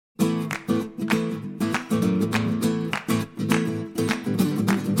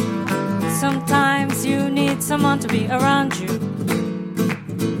someone to be around you.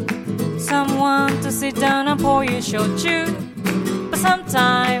 Someone to sit down and pour you shochu. But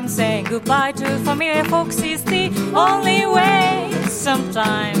sometimes saying goodbye to familiar folks is the only way.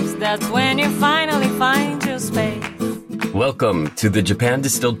 Sometimes that's when you finally find your space. Welcome to the Japan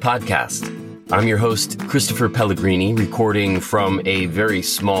Distilled Podcast. I'm your host, Christopher Pellegrini, recording from a very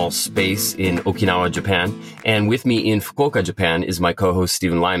small space in Okinawa, Japan. And with me in Fukuoka, Japan is my co-host,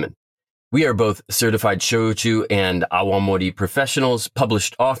 Stephen Lyman. We are both certified shochu and awamori professionals,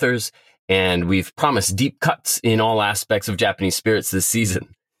 published authors, and we've promised deep cuts in all aspects of Japanese spirits this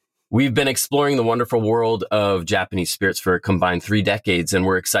season. We've been exploring the wonderful world of Japanese spirits for a combined 3 decades, and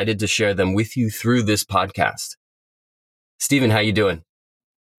we're excited to share them with you through this podcast. Stephen, how you doing?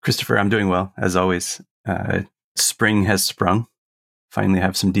 Christopher, I'm doing well, as always. Spring has sprung. Finally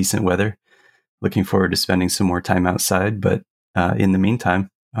have some decent weather. Looking forward to spending some more time outside. But in the meantime,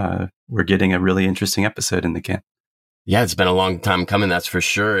 we're getting a really interesting episode in the can. Yeah, it's been a long time coming, that's for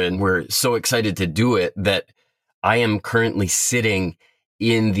sure. And we're so excited to do it that I am currently sitting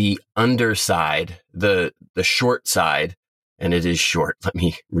in the underside, the short side, and it is short, let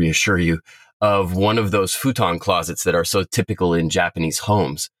me reassure you, of one of those futon closets that are so typical in Japanese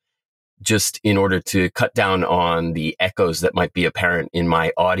homes, just in order to cut down on the echoes that might be apparent in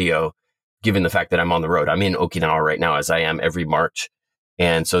my audio, given the fact that I'm on the road. I'm in Okinawa right now, as I am every March.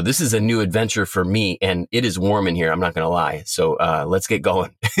 And so this is a new adventure for me, and it is warm in here, I'm not going to lie. So let's get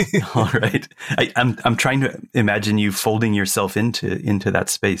going. All right. I'm trying to imagine you folding yourself into that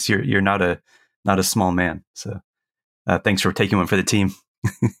space. You're not a small man. So thanks for taking one for the team.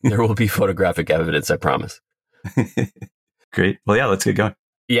 There will be photographic evidence, I promise. Great. Well, yeah, let's get going.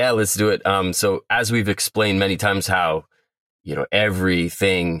 Yeah, let's do it. So as we've explained many times how,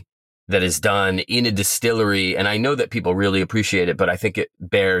 everything that is done in a distillery, and I know that people really appreciate it, but I think it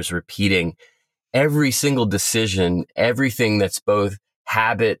bears repeating, every single decision, everything that's both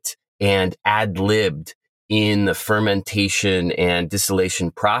habit and ad-libbed in the fermentation and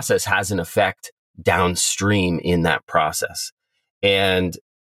distillation process has an effect downstream in that process. And,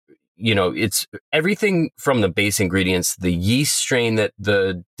 it's everything from the base ingredients, the yeast strain that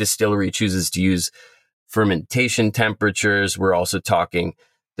the distillery chooses to use, fermentation temperatures. We're also talking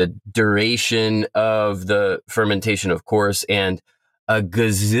the duration of the fermentation, of course, and a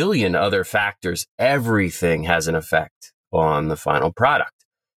gazillion other factors. Everything has an effect on the final product.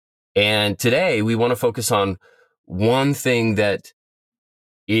 And today we want to focus on one thing that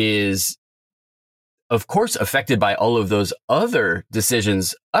is, of course, affected by all of those other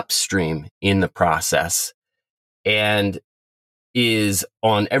decisions upstream in the process and is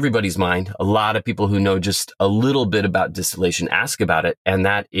on everybody's mind. A lot of people who know just a little bit about distillation ask about it, and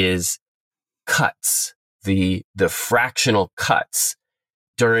that is cuts, the fractional cuts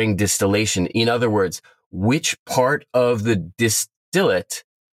during distillation. In other words, which part of the distillate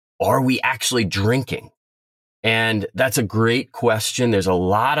are we actually drinking? And that's a great question. There's a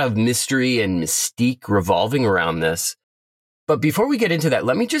lot of mystery and mystique revolving around this. But before we get into that,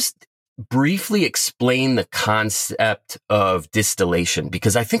 let me just briefly explain the concept of distillation,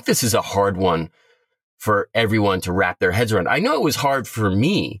 because I think this is a hard one for everyone to wrap their heads around. I know it was hard for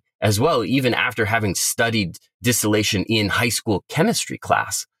me as well, even after having studied distillation in high school chemistry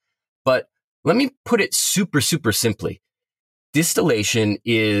class. But let me put it super, super simply. Distillation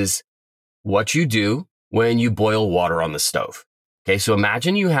is what you do when you boil water on the stove. Okay, so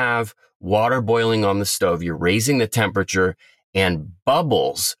imagine you have water boiling on the stove, you're raising the temperature, and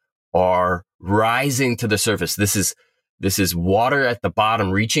bubbles are rising to the surface. This is water at the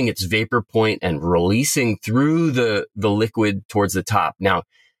bottom reaching its vapor point and releasing through the liquid towards the top. Now,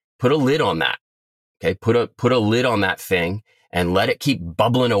 put a lid on that. Okay, put a lid on that thing and let it keep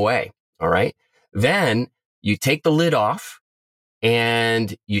bubbling away. All right. Then you take the lid off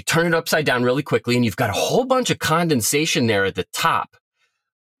and you turn it upside down really quickly, and you've got a whole bunch of condensation there at the top.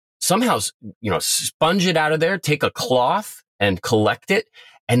 Somehow, sponge it out of there, take a cloth and collect it,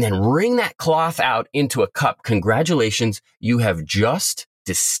 and then wring that cloth out into a cup. Congratulations, you have just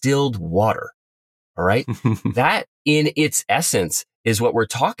distilled water. All right. That in its essence is what we're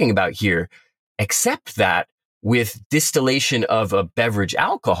talking about here, except that with distillation of a beverage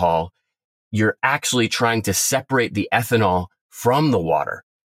alcohol, you're actually trying to separate the ethanol from the water.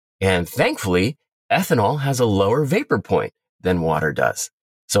 And thankfully, ethanol has a lower vapor point than water does.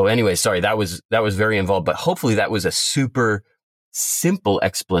 So anyway, sorry, that was very involved, but hopefully that was a super simple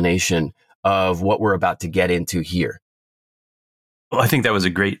explanation of what we're about to get into here. Well, I think that was a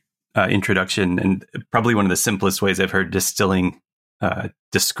great introduction, and probably one of the simplest ways I've heard distilling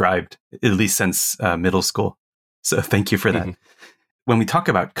described, at least since middle school. So thank you for that. Mm-hmm. When we talk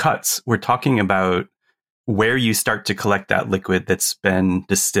about cuts, we're talking about where you start to collect that liquid that's been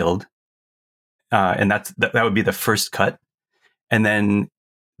distilled. And that would be the first cut. And then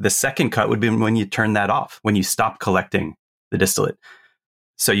the second cut would be when you turn that off, when you stop collecting the distillate.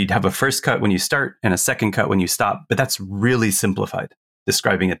 So you'd have a first cut when you start and a second cut when you stop, but that's really simplified,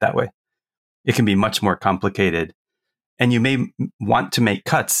 describing it that way. It can be much more complicated. And you may want to make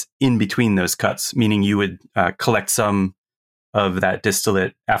cuts in between those cuts, meaning you would collect some of that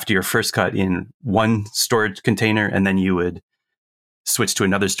distillate after your first cut in one storage container, and then you would switch to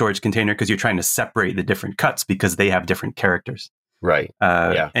another storage container because you're trying to separate the different cuts because they have different characters. Right.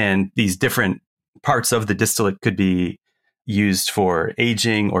 And these different parts of the distillate could be used for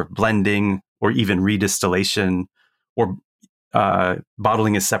aging or blending or even redistillation or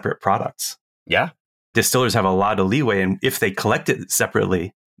bottling as separate products. Yeah. Distillers have a lot of leeway. And if they collect it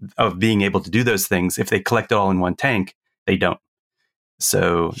separately, of being able to do those things, if they collect it all in one tank, they don't.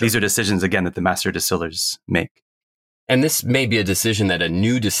 So these are decisions, again, that the master distillers make. And this may be a decision that a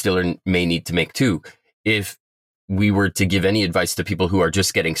new distiller may need to make too. If we were to give any advice to people who are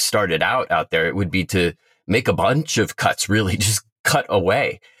just getting started out there, it would be to make a bunch of cuts, really just cut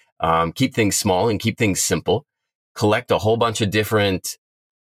away, keep things small and keep things simple, collect a whole bunch of different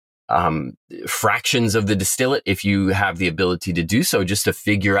fractions of the distillate if you have the ability to do so, just to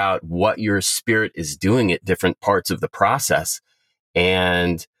figure out what your spirit is doing at different parts of the process,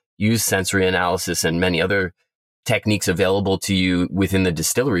 and use sensory analysis and many other techniques available to you within the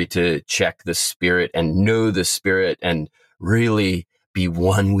distillery to check the spirit and know the spirit and really be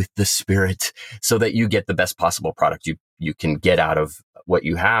one with the spirit so that you get the best possible product you can get out of what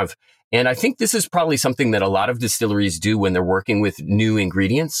you have. And I think this is probably something that a lot of distilleries do when they're working with new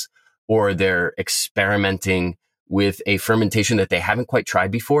ingredients or they're experimenting with a fermentation that they haven't quite tried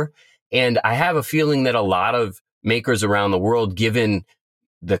before. And I have a feeling that a lot of makers around the world, given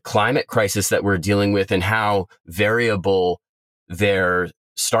the climate crisis that we're dealing with and how variable their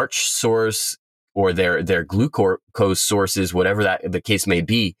starch source or their glucose source is, whatever that the case may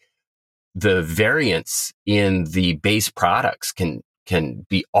be, the variance in the base products can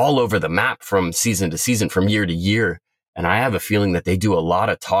be all over the map from season to season, from year to year. And I have a feeling that they do a lot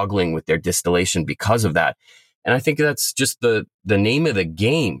of toggling with their distillation because of that. And I think that's just the name of the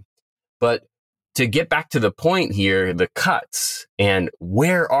game. But to get back to the point here, the cuts and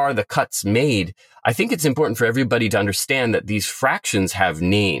where are the cuts made, I think it's important for everybody to understand that these fractions have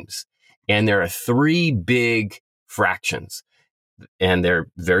names. And there are three big fractions. And they're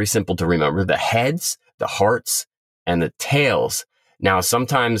very simple to remember: the heads, the hearts, and the tails. Now,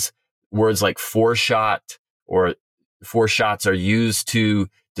 sometimes words like foreshot or foreshots are used to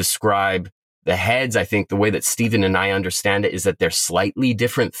describe the heads. I think the way that Stephen and I understand it is that they're slightly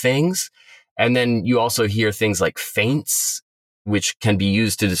different things. And then you also hear things like feints, which can be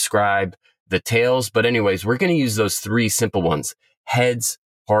used to describe the tails. But anyways, we're going to use those three simple ones: heads,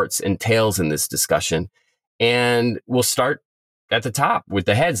 hearts, and tails in this discussion. And we'll start at the top with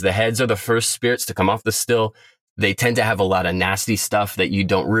the heads. The heads are the first spirits to come off the still. They tend to have a lot of nasty stuff that you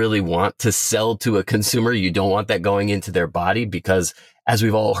don't really want to sell to a consumer. You don't want that going into their body because, as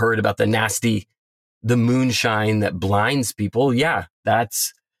we've all heard about the moonshine that blinds people. Yeah,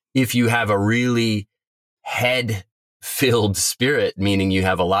 that's if you have a really head-filled spirit, meaning you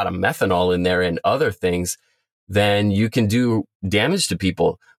have a lot of methanol in there and other things, then you can do damage to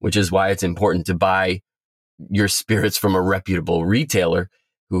people, which is why it's important to buy your spirits from a reputable retailer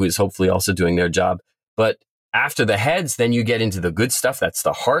who is hopefully also doing their job. But after the heads, then you get into the good stuff. That's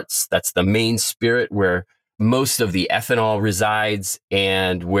the hearts. That's the main spirit where most of the ethanol resides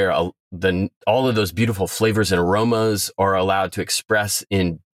and where all of those beautiful flavors and aromas are allowed to express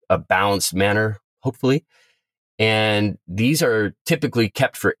in a balanced manner, hopefully. And these are typically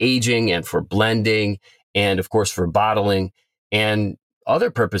kept for aging and for blending and, of course, for bottling and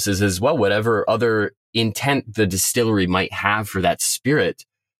other purposes as well, whatever other intent the distillery might have for that spirit.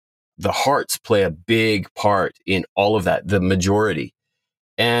 The hearts play a big part in all of that, the majority.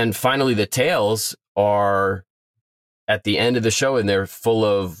 And finally, the tails are at the end of the show, and they're full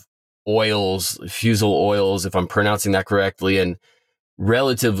of oils, fusel oils, if I'm pronouncing that correctly, and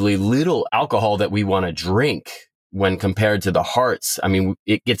relatively little alcohol that we want to drink when compared to the hearts. I mean,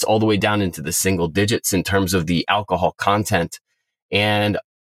 it gets all the way down into the single digits in terms of the alcohol content. And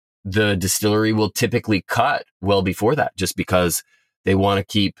the distillery will typically cut well before that just because they want to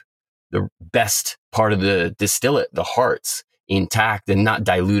keep the best part of the distillate, the hearts, intact and not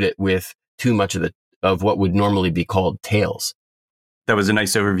dilute it with too much of what would normally be called tails. That was a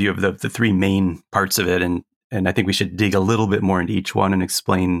nice overview of the three main parts of it. And I think we should dig a little bit more into each one and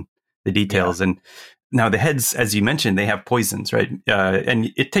explain the details. Yeah. And Now, the heads, as you mentioned, they have poisons, right?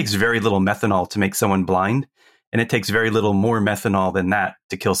 And it takes very little methanol to make someone blind. And it takes very little more methanol than that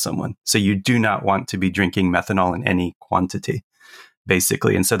to kill someone. So you do not want to be drinking methanol in any quantity,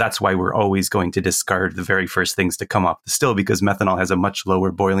 basically. And so that's why we're always going to discard the very first things to come off the still, because methanol has a much lower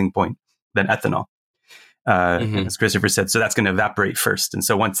boiling point than ethanol. As Christopher said, so that's going to evaporate first. And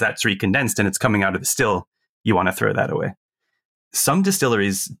so once that's recondensed and it's coming out of the still, you want to throw that away. Some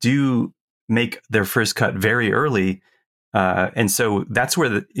distilleries do make their first cut very early. And so that's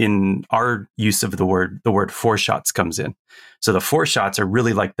where in our use of the word foreshots comes in. So the foreshots are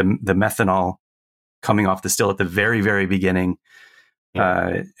really like the methanol coming off the still at the very, very beginning.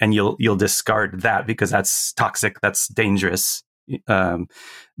 Yeah. And you'll discard that because that's toxic, that's dangerous.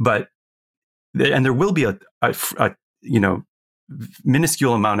 But there will be a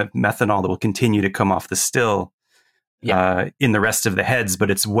minuscule amount of methanol that will continue to come off the still in the rest of the heads, but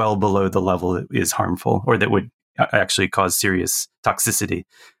it's well below the level that is harmful or that would actually cause serious toxicity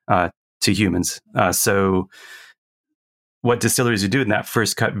to humans. So what distilleries do in that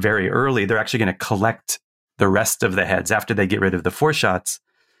first cut very early, they're actually going to collect the rest of the heads after they get rid of the foreshots.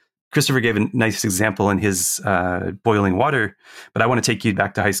 Christopher gave a nice example in his boiling water, but I want to take you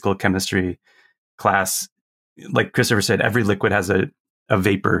back to high school chemistry class. Like Christopher said, every liquid has a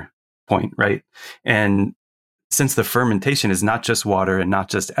vapor point, right? And since the fermentation is not just water and not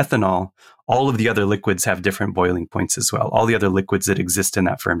just ethanol, all of the other liquids have different boiling points as well. All the other liquids that exist in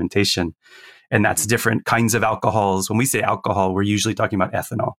that fermentation. And that's different kinds of alcohols. When we say alcohol, we're usually talking about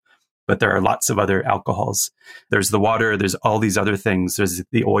ethanol, but there are lots of other alcohols. There's the water, there's all these other things, there's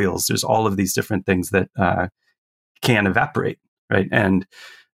the oils, there's all of these different things that can evaporate, right? And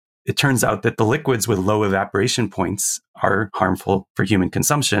it turns out that the liquids with low evaporation points are harmful for human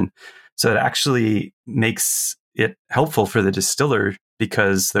consumption. So it actually makes it helpful for the distiller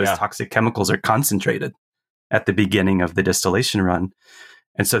because those toxic chemicals are concentrated at the beginning of the distillation run.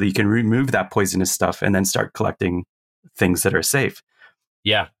 And so that you can remove that poisonous stuff and then start collecting things that are safe.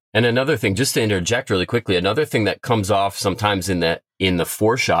 Yeah. And another thing, just to interject really quickly, another thing that comes off sometimes in the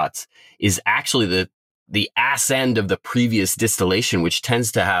foreshots is actually the ass end of the previous distillation, which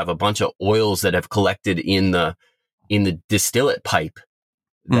tends to have a bunch of oils that have collected in the distillate pipe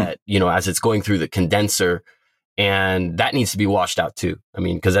that, as it's going through the condenser, and that needs to be washed out too. I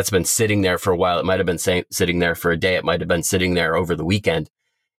mean, because that's been sitting there for a while. It might have been sitting there for a day. It might have been sitting there over the weekend,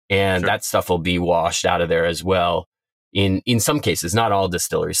 and that stuff will be washed out of there as well. In some cases, not all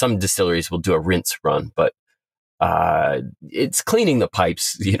distilleries. Some distilleries will do a rinse run, but it's cleaning the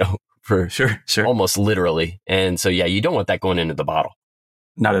pipes, for sure, almost literally. And so, you don't want that going into the bottle.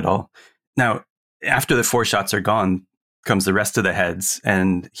 Not at all. Now, after the foreshots are gone, comes the rest of the heads.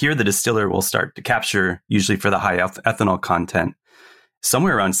 And here the distiller will start to capture, usually for the high ethanol content,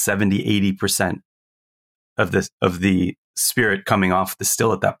 somewhere around 70-80% of the spirit coming off the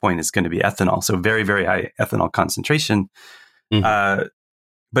still at that point is going to be ethanol. So very, very high ethanol concentration. But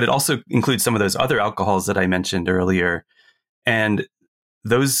it also includes some of those other alcohols that I mentioned earlier. And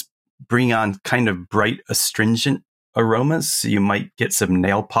those bring on kind of bright astringent aromas. So you might get some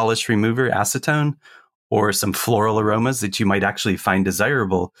nail polish remover, acetone, or some floral aromas that you might actually find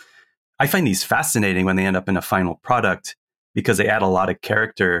desirable. I find these fascinating when they end up in a final product because they add a lot of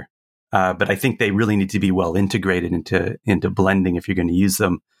character. But I think they really need to be well integrated into blending if you're going to use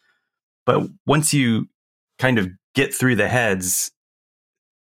them. But once you kind of get through the heads,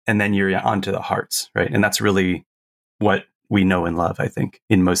 and then you're onto the hearts, right? And that's really what we know and love, I think,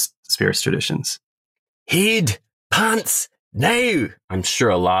 in most spirits traditions. Head, pants, now! I'm sure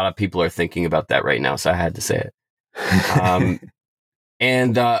a lot of people are thinking about that right now, so I had to say it.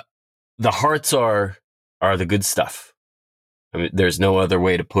 And the hearts are the good stuff. I mean, there's no other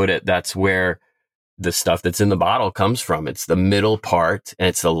way to put it. That's where the stuff that's in the bottle comes from. It's the middle part, and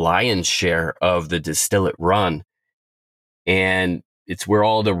it's the lion's share of the distillate run. And it's where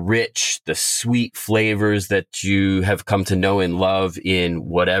all the rich, the sweet flavors that you have come to know and love in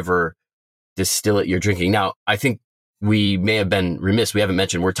whatever distillate you're drinking. Now, I think we may have been remiss. We haven't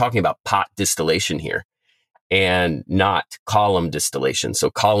mentioned, we're talking about pot distillation here and not column distillation.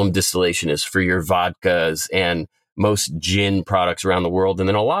 So column distillation is for your vodkas and most gin products around the world. And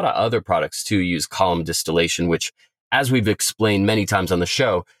then a lot of other products too use column distillation, which, as we've explained many times on the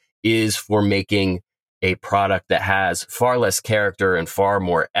show, is for making a product that has far less character and far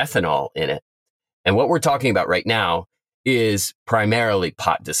more ethanol in it. And what we're talking about right now is primarily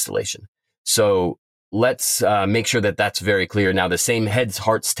pot distillation. So let's make sure that that's very clear. Now, the same heads,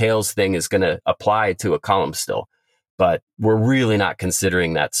 hearts, tails thing is going to apply to a column still, but we're really not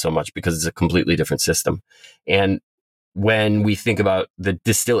considering that so much because it's a completely different system. And when we think about the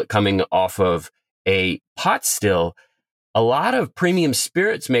distillate coming off of a pot still, a lot of premium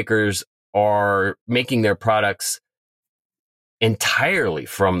spirits makers are making their products entirely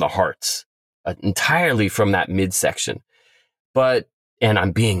from the hearts, entirely from that midsection. But, and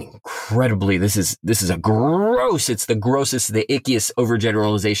I'm being incredibly, this is it's the grossest, the ickiest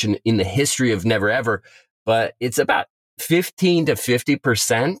overgeneralization in the history of Never Ever, but it's about 15 to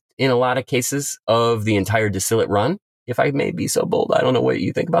 50% in a lot of cases of the entire distillate run, if I may be so bold. I don't know what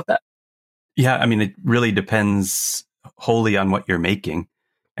you think about that. Yeah, I mean, it really depends wholly on what you're making.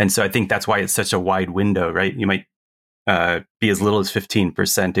 And so I think that's why it's such a wide window, right? You might be as little as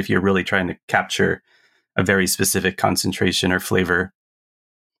 15% if you're really trying to capture a very specific concentration or flavor,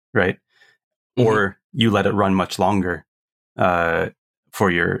 right? Mm-hmm. Or you let it run much longer for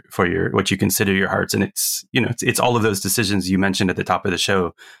your what you consider your hearts. And it's all of those decisions you mentioned at the top of the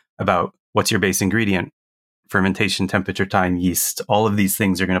show about what's your base ingredient, fermentation, temperature, time, yeast. All of these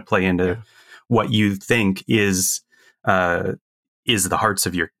things are going to play into what you think is the hearts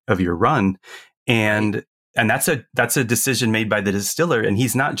of your run, and that's a decision made by the distiller, and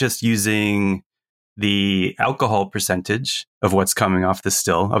he's not just using the alcohol percentage of what's coming off the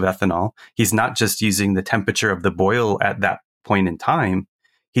still of ethanol. He's not just using the temperature of the boil at that point in time.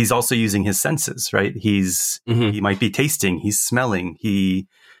 He's also using his senses, right? He might be tasting, he's smelling, he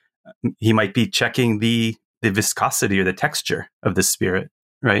might be checking the viscosity or the texture of the spirit,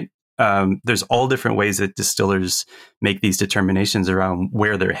 right? There's all different ways that distillers make these determinations around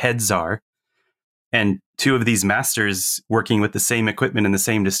where their heads are. And two of these masters working with the same equipment in the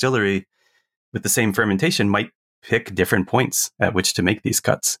same distillery with the same fermentation might pick different points at which to make these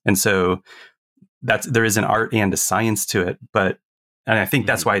cuts. And so there is an art and a science to it. And I think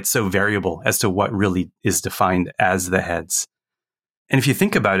that's why it's so variable as to what really is defined as the heads. And if you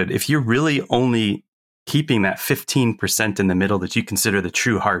think about it, if you're really only keeping that 15% in the middle that you consider the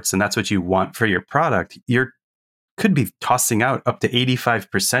true hearts, and that's what you want for your product, could be tossing out up to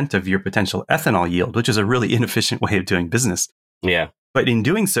 85% of your potential ethanol yield, which is a really inefficient way of doing business. Yeah. But in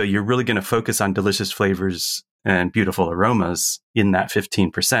doing so, you're really going to focus on delicious flavors and beautiful aromas in that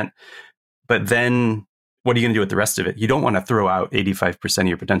 15%. But then what are you going to do with the rest of it? You don't want to throw out 85% of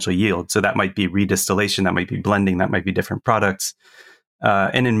your potential yield. So that might be redistillation, that might be blending, that might be different products.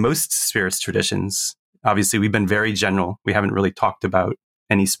 And in most spirits traditions, obviously we've been very general. We haven't really talked about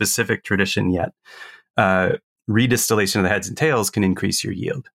any specific tradition yet. Redistillation of the heads and tails can increase your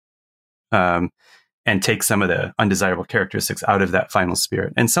yield and take some of the undesirable characteristics out of that final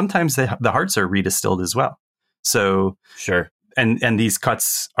spirit. And sometimes the hearts are redistilled as well. So sure. And these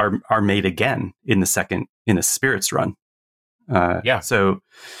cuts are made again in the spirits run. So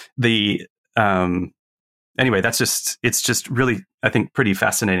the anyway, it's just really, I think, pretty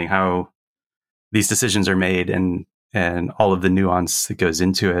fascinating how these decisions are made and all of the nuance that goes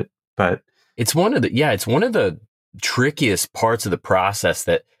into it. But it's one of the trickiest parts of the process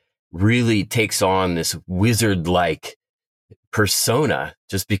that really takes on this wizard-like persona,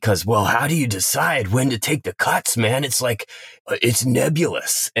 just because, well, how do you decide when to take the cuts, man? It's like, it's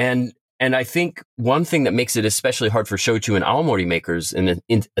nebulous. And I think one thing that makes it especially hard for shochu and awamori makers, and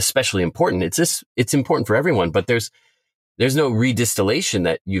especially important, it's important for everyone, but there's no redistillation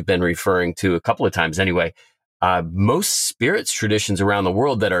that you've been referring to a couple of times anyway. Most spirits traditions around the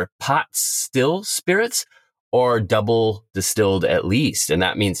world that are pot still spirits are double distilled at least. And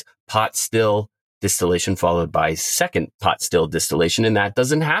that means pot still distillation followed by second pot still distillation. And that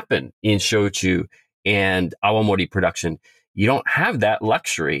doesn't happen in shochu and awamori production. You don't have that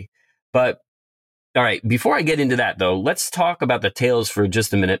luxury. But all right, before I get into that though, let's talk about the tails for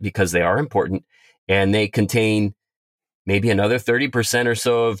just a minute, because they are important and they contain maybe another 30% or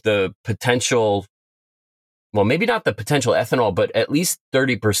so of the potential, well, maybe not the potential ethanol, but at least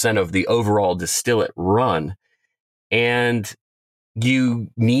 30% of the overall distillate run. And you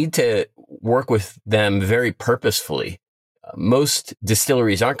need to work with them very purposefully. Most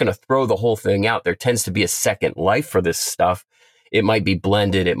distilleries aren't going to throw the whole thing out. There tends to be a second life for this stuff. It might be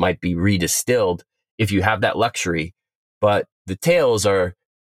blended. It might be redistilled if you have that luxury. But the tails they're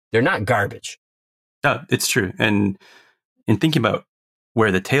not garbage. No, it's true. And in thinking about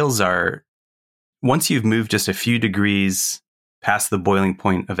where the tails are, once you've moved just a few degrees past the boiling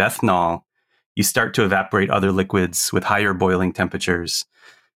point of ethanol, you start to evaporate other liquids with higher boiling temperatures,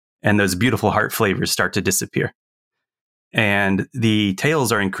 and those beautiful heart flavors start to disappear. And the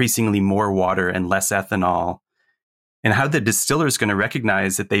tails are increasingly more water and less ethanol. And how the distiller is going to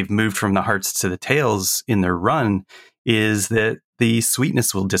recognize that they've moved from the hearts to the tails in their run is that the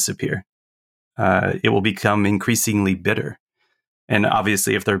sweetness will disappear. It will become increasingly bitter. And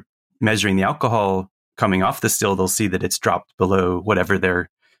obviously, if they're measuring the alcohol coming off the still, they'll see that it's dropped below whatever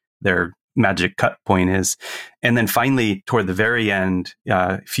their magic cut point is. And then finally, toward the very end,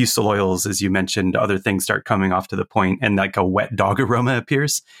 fusel oils, as you mentioned, other things start coming off to the point, and like a wet dog aroma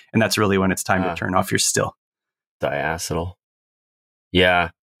appears. And that's really when it's time to turn off your still. Diacetyl. Yeah.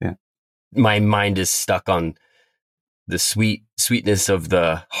 Yeah. My mind is stuck on the sweetness of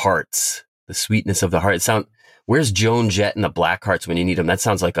the hearts. The sweetness of the heart. Where's Joan Jett and the Blackhearts when you need them? That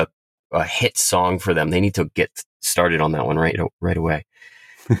sounds like a hit song for them. They need to get started on that one right away.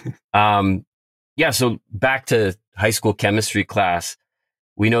 So back to high school chemistry class.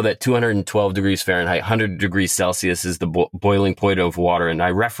 We know that 212 degrees Fahrenheit, 100 degrees Celsius is the boiling point of water. And I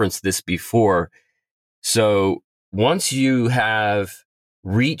referenced this before. So once you have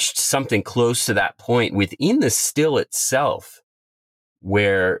reached something close to that point within the still itself,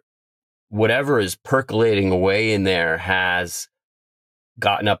 where whatever is percolating away in there has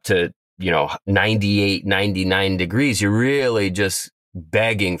gotten up to, 98, 99 degrees, you're really just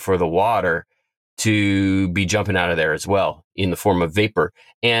begging for the water to be jumping out of there as well in the form of vapor.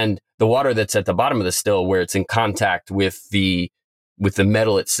 And the water that's at the bottom of the still, where it's in contact with the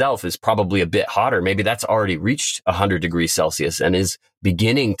metal itself, is probably a bit hotter. Maybe that's already reached 100 degrees Celsius and is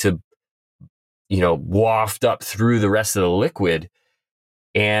beginning to, waft up through the rest of the liquid.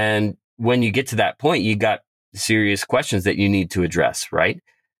 And when you get to that point, you got serious questions that you need to address, right?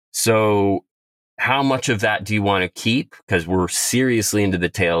 So how much of that do you want to keep? Because we're seriously into the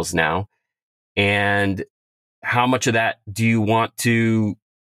tails now. And how much of that do you want to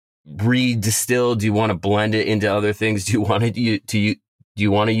redistill? Do you want to blend it into other things? Do you want to do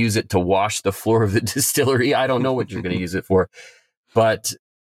you want to use it to wash the floor of the distillery? I don't know what you're going to use it for. But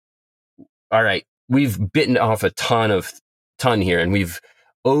all right, we've bitten off a ton here, and we've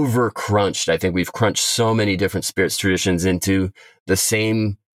over crunched. I think we've crunched so many different spirits traditions into the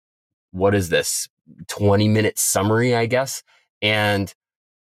same, what is this, 20-minute summary, I guess. And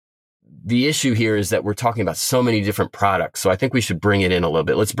the issue here is that we're talking about so many different products. So I think we should bring it in a little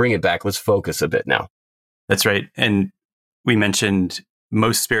bit. Let's bring it back. Let's focus a bit now. That's right. And we mentioned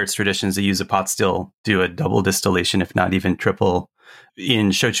most spirits traditions that use a pot still do a double distillation, if not even triple. In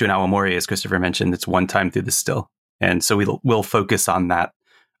Shochu and Awamori, as Christopher mentioned, it's one time through the still. And so we'll focus on that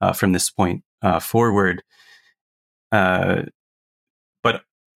from this point forward. But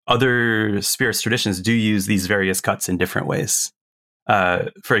other spirits traditions do use these various cuts in different ways.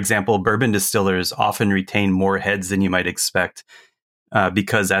 For example, bourbon distillers often retain more heads than you might expect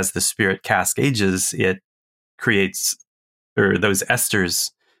because as the spirit cask ages, it creates those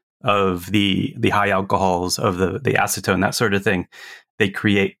esters of the high alcohols, of the acetone, that sort of thing. They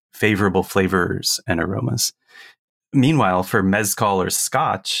create favorable flavors and aromas. Meanwhile, for mezcal or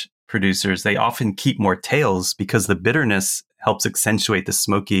scotch producers, they often keep more tails because the bitterness helps accentuate the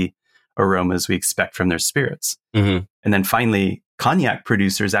smoky aromas we expect from their spirits. Mm-hmm. And then finally, cognac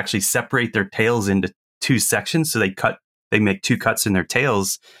producers actually separate their tails into two sections. So they make two cuts in their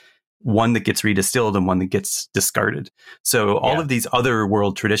tails, one that gets redistilled and one that gets discarded. So all of these other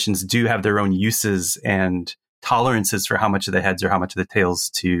world traditions do have their own uses and tolerances for how much of the heads or how much of the tails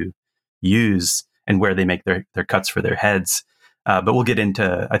to use and where they make their cuts for their heads. But we'll get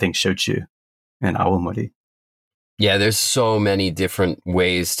into, I think, Shochu and Awamori. Yeah, there's so many different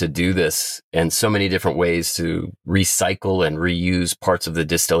ways to do this and so many different ways to recycle and reuse parts of the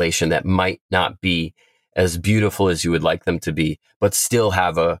distillation that might not be as beautiful as you would like them to be, but still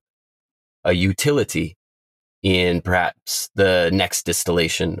have a utility in perhaps the next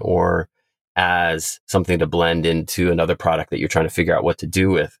distillation or as something to blend into another product that you're trying to figure out what to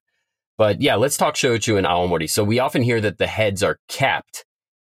do with. But yeah, let's talk Shochu and Awamori. So we often hear that the heads are kept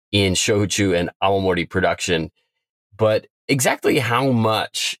in Shochu and Awamori production, but exactly how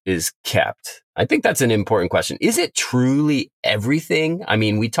much is kept? I think that's an important question. Is it truly everything? I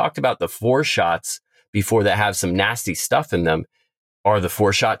mean, we talked about the 4 shots before that have some nasty stuff in them. Are the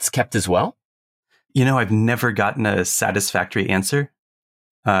 4 shots kept as well? I've never gotten a satisfactory answer,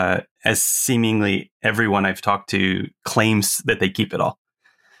 as seemingly everyone I've talked to claims that they keep it all.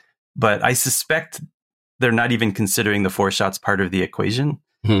 But I suspect they're not even considering the 4 shots part of the equation.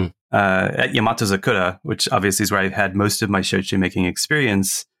 At Yamato Zakura, which obviously is where I've had most of my shochu making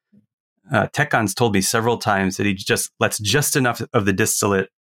experience, Tekkan's told me several times that he just lets just enough of the distillate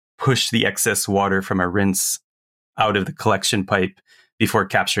push the excess water from a rinse out of the collection pipe before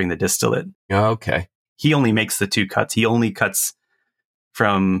capturing the distillate. Okay. He only makes the 2 cuts. He only cuts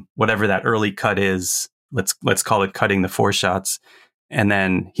from whatever that early cut is. Let's call it cutting the 4 shots. And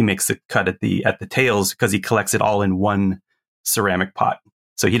then he makes the cut at the tails because he collects it all in one ceramic pot.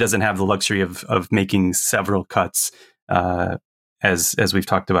 So he doesn't have the luxury of making several cuts, as we've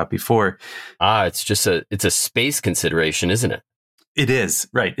talked about before. It's a space consideration, isn't it? It is,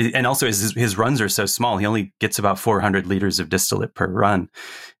 right. And also his runs are so small. He only gets about 400 liters of distillate per run.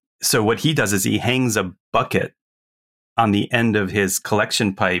 So what he does is he hangs a bucket on the end of his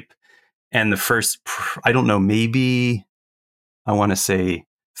collection pipe, and the first, I don't know, maybe I want to say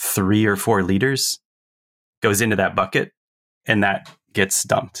 3 or 4 liters goes into that bucket, and that gets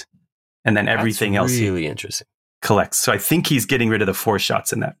dumped. And then everything else really interesting collects. So I think he's getting rid of the 4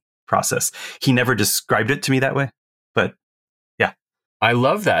 shots in that process. He never described it to me that way, but yeah. I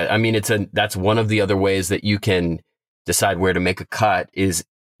love that. I mean, that's one of the other ways that you can decide where to make a cut is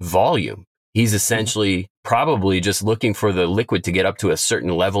volume. He's essentially probably just looking for the liquid to get up to a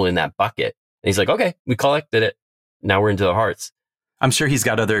certain level in that bucket. And he's like, okay, we collected it. Now we're into the hearts. I'm sure he's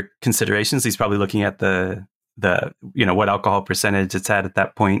got other considerations. He's probably looking at the what alcohol percentage it's at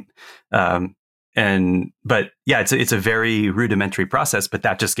that point. But yeah, it's a very rudimentary process, but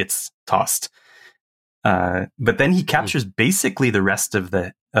that just gets tossed. But then he captures basically the rest of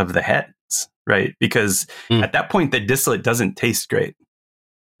the heads, right? Because at that point, the distillate doesn't taste great,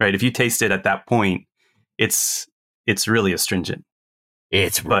 right? If you taste it at that point, it's really astringent.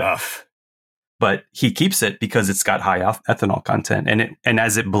 It's rough. But he keeps it because it's got high ethanol content, and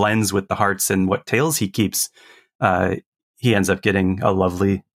as it blends with the hearts and what tails he keeps, he ends up getting a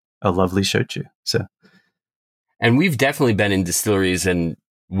lovely shochu. So, and we've definitely been in distilleries and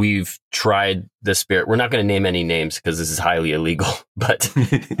we've tried the spirit. We're not going to name any names because this is highly illegal, but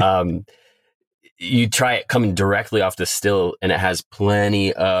you try it coming directly off the still, and it has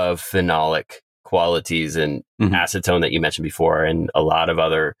plenty of phenolic qualities and acetone that you mentioned before, and a lot of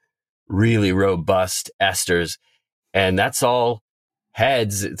other really robust esters. And that's all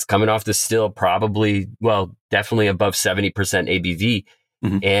heads. It's coming off the still, probably, well, definitely above 70% ABV.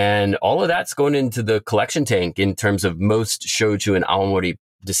 And all of that's going into the collection tank in terms of most shochu and awamori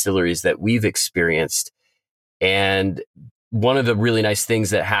distilleries that we've experienced. And one of the really nice things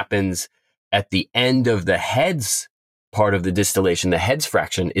that happens at the end of the heads part of the distillation, the heads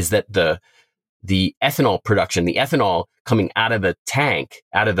fraction, is that the ethanol production, the ethanol coming out of the tank,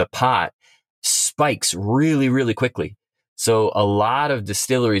 out of the pot, spikes really, really quickly. So a lot of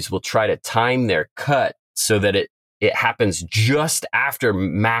distilleries will try to time their cut so that it happens just after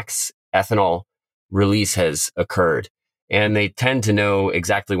max ethanol release has occurred. And they tend to know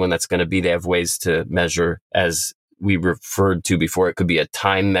exactly when that's going to be. They have ways to measure, as we referred to before. It could be a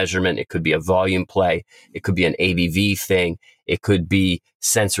time measurement. It could be a volume play. It could be an ABV thing. It could be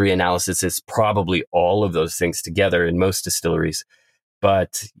sensory analysis. It's probably all of those things together in most distilleries.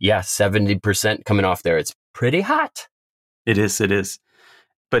 But yeah, 70% coming off there. It's pretty hot. It is.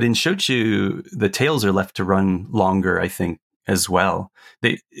 But in shochu, the tails are left to run longer, I think, as well.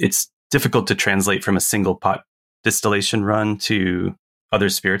 It's difficult to translate from a single pot distillation run to other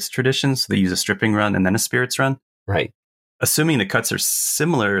spirits traditions. They use a stripping run and then a spirits run. Right. Assuming the cuts are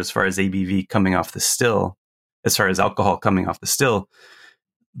similar as far as ABV coming off the still, as far as alcohol coming off the still,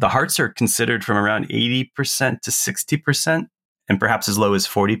 the hearts are considered from around 80% to 60%, and perhaps as low as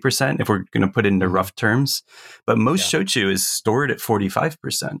 40% if we're going to put it into rough terms. But most shochu is stored at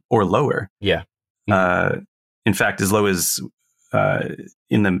 45% or lower. Yeah. In fact, as low as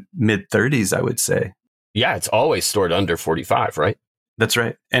in the mid 30s, I would say. Yeah, it's always stored under 45, right? That's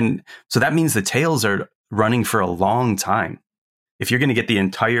right. And so that means the tails are running for a long time. If you're going to get the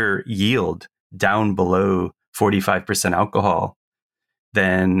entire yield down below 45% alcohol,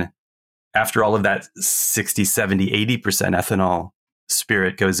 then after all of that 60, 70, 80% ethanol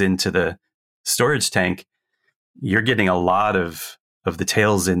spirit goes into the storage tank, you're getting a lot of the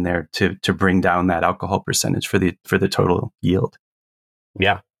tails in there to bring down that alcohol percentage for the total yield.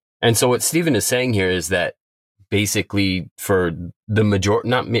 Yeah. And so what Stephen is saying here is that basically for the majority,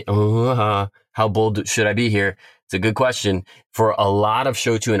 how bold should I be here? It's a good question. For a lot of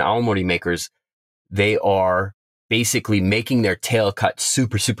shochu and awamori makers, they are basically making their tail cut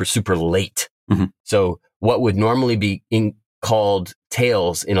super, super, super late. So what would normally be called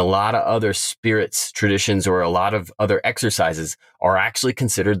tails in a lot of other spirits traditions or a lot of other exercises are actually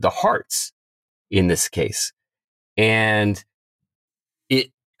considered the hearts in this case. And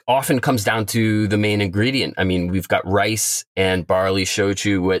it often comes down to the main ingredient. I mean, we've got rice and barley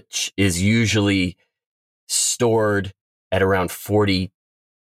shochu, which is usually stored at around 42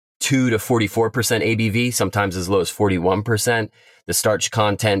 to 44% ABV, sometimes as low as 41%. The starch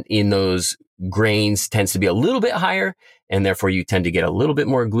content in those grains tends to be a little bit higher, and therefore you tend to get a little bit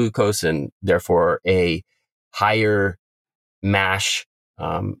more glucose and therefore a higher mash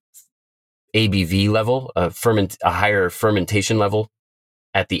ABV level, a higher fermentation level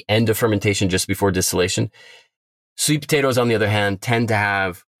at the end of fermentation just before distillation. Sweet potatoes, on the other hand, tend to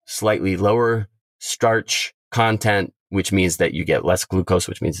have slightly lower starch content, which means that you get less glucose,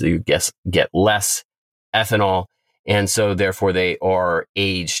 which means that you get less ethanol. And so therefore they are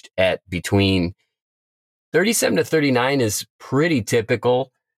aged at between 37 to 39 is pretty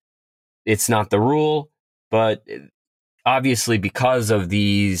typical. It's not the rule, but obviously because of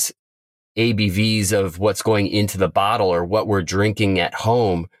these ABVs of what's going into the bottle or what we're drinking at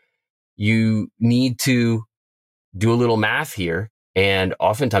home, you need to do a little math here. And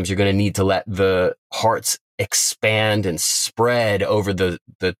oftentimes you're going to need to let the hearts expand and spread over the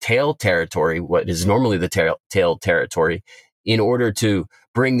tail territory, what is normally the tail territory, in order to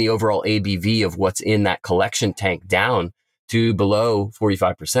bring the overall ABV of what's in that collection tank down to below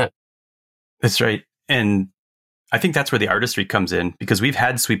 45%. That's right. And I think that's where the artistry comes in, because we've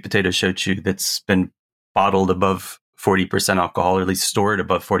had sweet potato shochu that's been bottled above 40% alcohol, or at least stored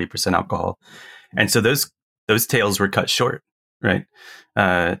above 40% alcohol. And so those tails were cut short, right?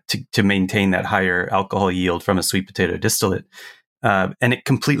 To maintain that higher alcohol yield from a sweet potato distillate. And it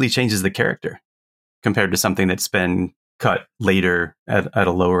completely changes the character compared to something that's been cut later at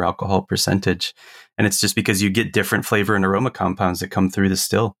a lower alcohol percentage. And it's just because you get different flavor and aroma compounds that come through the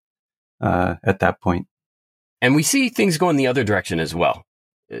still at that point. And we see things going the other direction as well.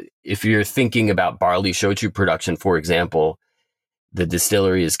 If you're thinking about barley shochu production, for example, the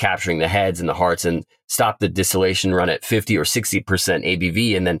distillery is capturing the heads and the hearts and stop the distillation run at 50 or 60%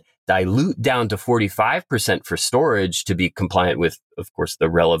 ABV and then dilute down to 45% for storage to be compliant with, of course, the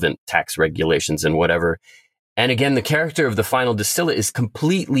relevant tax regulations and whatever. And again, the character of the final distillate is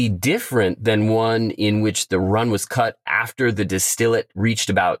completely different than one in which the run was cut after the distillate reached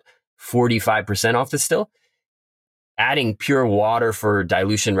about 45% off the still. Adding pure water for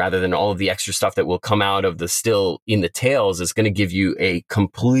dilution rather than all of the extra stuff that will come out of the still in the tails is going to give you a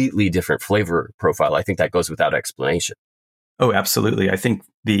completely different flavor profile. I think that goes without explanation. Oh, absolutely. I think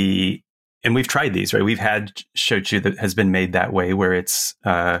and we've tried these, right? We've had shochu that has been made that way, where it's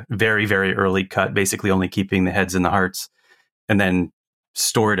very, very early cut, basically only keeping the heads and the hearts, and then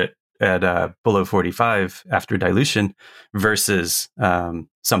stored at below 45 after dilution, versus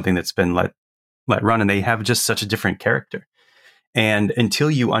something that's been let run, and they have just such a different character. And until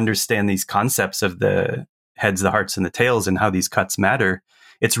you understand these concepts of the heads, the hearts, and the tails and how these cuts matter,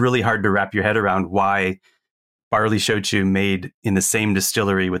 it's really hard to wrap your head around why barley shochu made in the same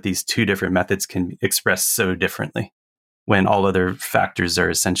distillery with these two different methods can express so differently when all other factors are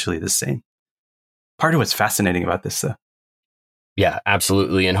essentially the same. Part of what's fascinating about this, though. Yeah,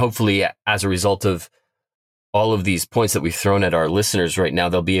 absolutely. And hopefully, as a result of all of these points that we've thrown at our listeners right now,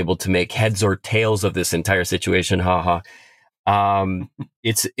 they'll be able to make heads or tails of this entire situation.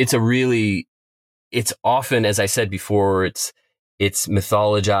 It's often, as I said before, it's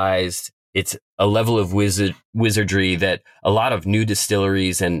mythologized. It's a level of wizardry that a lot of new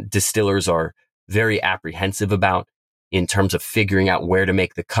distilleries and distillers are very apprehensive about in terms of figuring out where to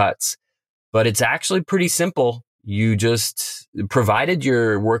make the cuts. But it's actually pretty simple. You just, provided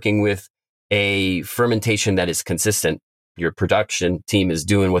you're working with a fermentation that is consistent, your production team is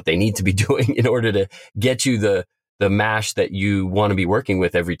doing what they need to be doing in order to get you the mash that you want to be working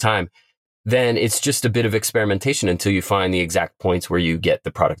with every time, then it's just a bit of experimentation until you find the exact points where you get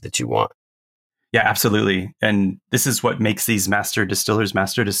the product that you want. Yeah, absolutely. And this is what makes these master distillers,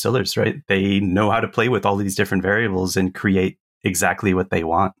 right? They know how to play with all these different variables and create exactly what they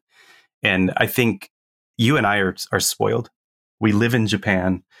want. And I think you and I are spoiled. We live in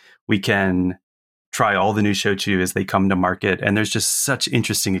Japan. We can try all the new shochu as they come to market. And there's just such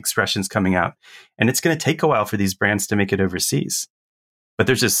interesting expressions coming out. And it's going to take a while for these brands to make it overseas. But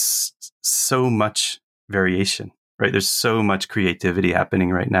there's just so much variation, right? There's so much creativity happening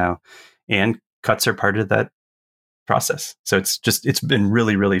right now. And cuts are part of that process. So it's been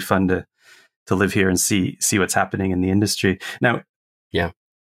really, really fun to live here and see what's happening in the industry. Now, yeah.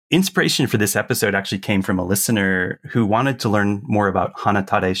 Inspiration for this episode actually came from a listener who wanted to learn more about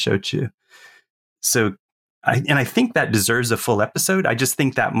Hanatare shochu. So, I think that deserves a full episode. I just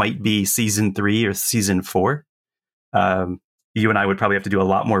think that might be season 3 or season 4. You and I would probably have to do a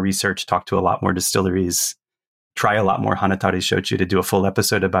lot more research, talk to a lot more distilleries, try a lot more Hanatare shochu to do a full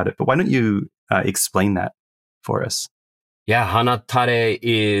episode about it. But why don't you explain that for us? Yeah,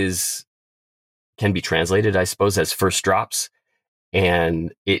 Hanatare can be translated, I suppose, as first drops.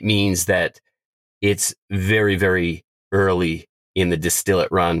 And it means that it's very, very early in the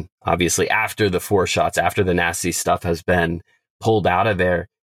distillate run. Obviously, after the 4 shots, after the nasty stuff has been pulled out of there,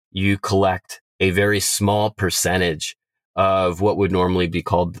 you collect a very small percentage of what would normally be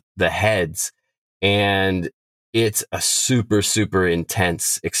called the heads. And it's a super, super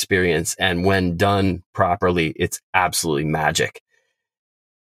intense experience. And when done properly, it's absolutely magic.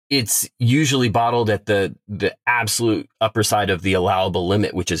 it's usually bottled at the absolute upper side of the allowable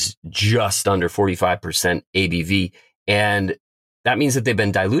limit, which is just under 45% ABV. And that means that they've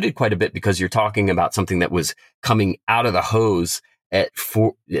been diluted quite a bit, because you're talking about something that was coming out of the hose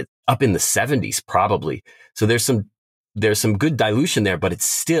up in the 70s, probably. So there's some good dilution there, but it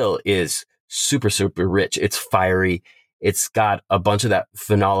still is super, super rich. It's fiery. It's got a bunch of that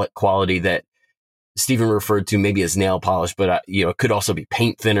phenolic quality that Stephen referred to maybe as nail polish, but it could also be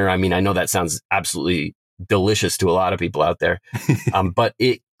paint thinner. I mean, I know that sounds absolutely delicious to a lot of people out there. But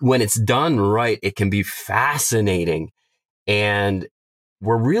when it's done right, it can be fascinating. And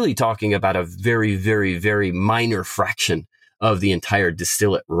we're really talking about a very, very, very minor fraction of the entire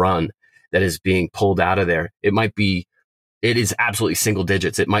distillate run that is being pulled out of there. It is absolutely single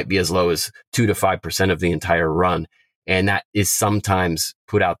digits. It might be as low as 2 to 5% of the entire run. And that is sometimes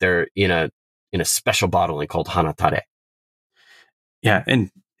put out there in a special bottling called Hanatare. Yeah.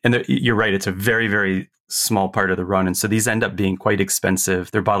 And you're right. It's a very, very small part of the run. And so these end up being quite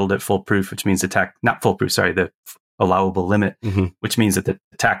expensive. They're bottled at full proof, which means the allowable limit, which means that the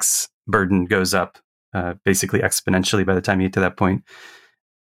tax burden goes up basically exponentially by the time you get to that point.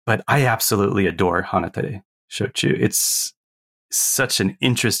 But I absolutely adore Hanatare Shochu. It's such an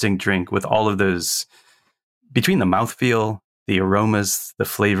interesting drink with all of those, between the mouthfeel, the aromas, the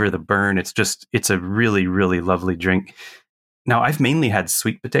flavor, the burn. It's a really, really lovely drink. Now, I've mainly had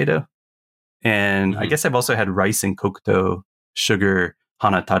sweet potato, and I guess I've also had rice and kokuto sugar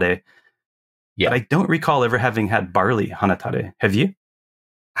Hanatare. Yeah. But I don't recall ever having had barley Hanatare. Have you?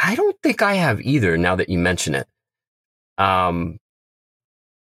 I don't think I have either, now that you mention it.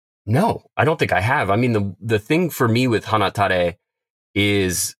 No, I don't think I have. I mean, the thing for me with Hanatare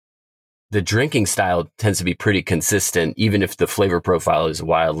is the drinking style tends to be pretty consistent, even if the flavor profile is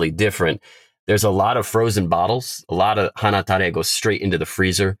wildly different. There's a lot of frozen bottles. A lot of Hanatare goes straight into the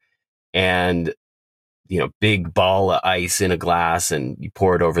freezer, and big ball of ice in a glass, and you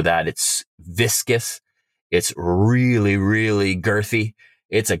pour it over that. It's viscous. It's really, really girthy.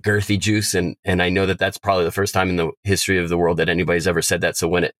 It's a girthy juice. And I know that that's probably the first time in the history of the world that anybody's ever said that. So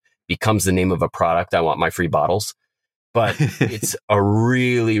when it becomes the name of a product, I want my free bottles. But it's a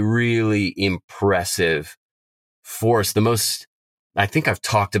really, really impressive force. I think I've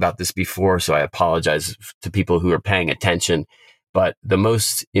talked about this before, so I apologize to people who are paying attention. But the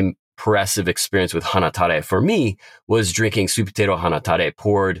most impressive experience with Hanatare for me was drinking sweet potato Hanatare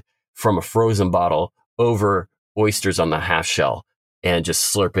poured from a frozen bottle over oysters on the half shell and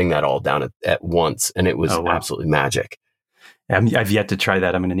just slurping that all down at once. And it was absolutely magic. I've yet to try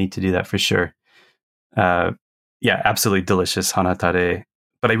that. I'm going to need to do that for sure. Yeah, absolutely delicious Hanatare.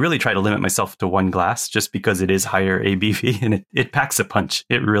 But I really try to limit myself to one glass just because it is higher ABV and it packs a punch.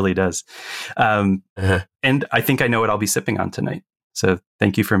 It really does. And I think I know what I'll be sipping on tonight. So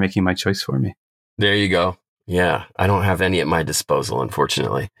thank you for making my choice for me. There you go. Yeah, I don't have any at my disposal,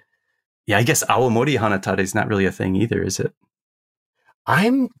 unfortunately. Yeah, I guess Awamori Hanatare is not really a thing either, is it?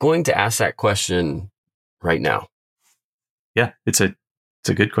 I'm going to ask that question right now. Yeah, it's a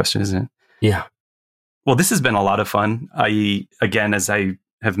good question, isn't it? Yeah. Well, this has been a lot of fun. Again, as I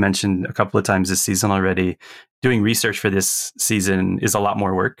have mentioned a couple of times this season already, doing research for this season is a lot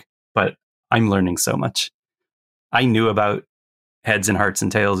more work, but I'm learning so much. I knew about heads and hearts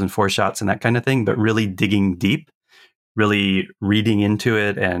and tails and foreshots and that kind of thing, but really digging deep, really reading into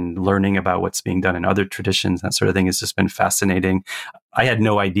it and learning about what's being done in other traditions, that sort of thing has just been fascinating. I had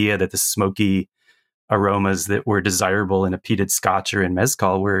no idea that the smoky aromas that were desirable in a peated scotch or in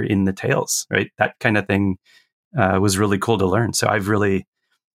mezcal were in the tails, right? That kind of thing was really cool to learn. So I've really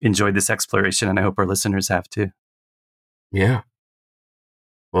enjoyed this exploration, and I hope our listeners have too. Yeah.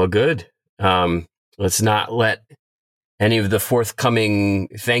 Well, good. Let's not let any of the forthcoming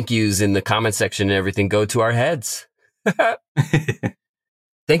thank yous in the comment section and everything go to our heads.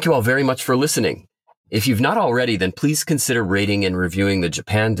 Thank you all very much for listening. If you've not already, then please consider rating and reviewing the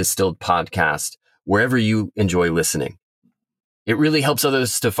Japan Distilled podcast wherever you enjoy listening. It really helps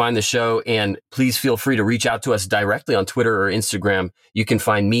others to find the show, and please feel free to reach out to us directly on Twitter or Instagram. You can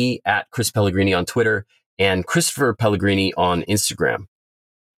find me at Chris Pellegrini on Twitter and Christopher Pellegrini on Instagram.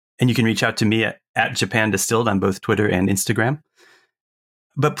 And you can reach out to me at Japan Distilled on both Twitter and Instagram.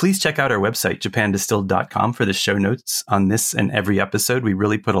 But please check out our website, japandistilled.com, for the show notes on this and every episode. We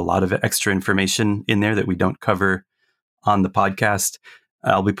really put a lot of extra information in there that we don't cover on the podcast.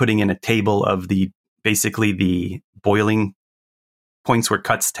 I'll be putting in a table of basically the boiling points where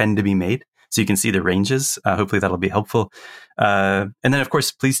cuts tend to be made, so you can see the ranges. Hopefully that'll be helpful. And then, of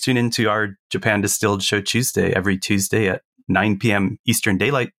course, please tune into our Japan Distilled Show Tuesday every Tuesday at 9 p.m. Eastern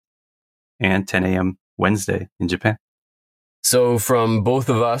Daylight and 10 a.m. Wednesday in Japan. So from both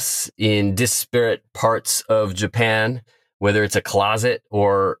of us in disparate parts of Japan, whether it's a closet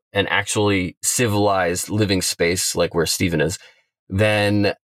or an actually civilized living space like where Stephen is,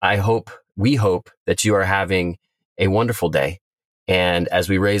 then we hope that you are having a wonderful day. And as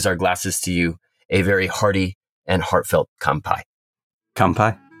we raise our glasses to you, a very hearty and heartfelt kanpai.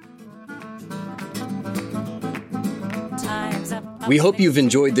 Kanpai. We hope you've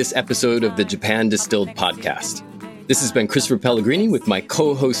enjoyed this episode of the Japan Distilled podcast. This has been Christopher Pellegrini with my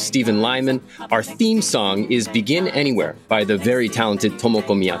co-host Stephen Lyman. Our theme song is Begin Anywhere by the very talented Tomoko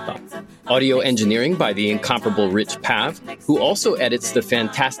Miyata. Audio engineering by the incomparable Rich Pav, who also edits the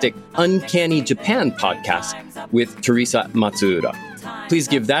fantastic Uncanny Japan podcast with Teresa Matsuura. Please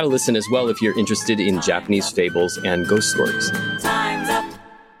give that a listen as well if you're interested in Japanese fables and ghost stories.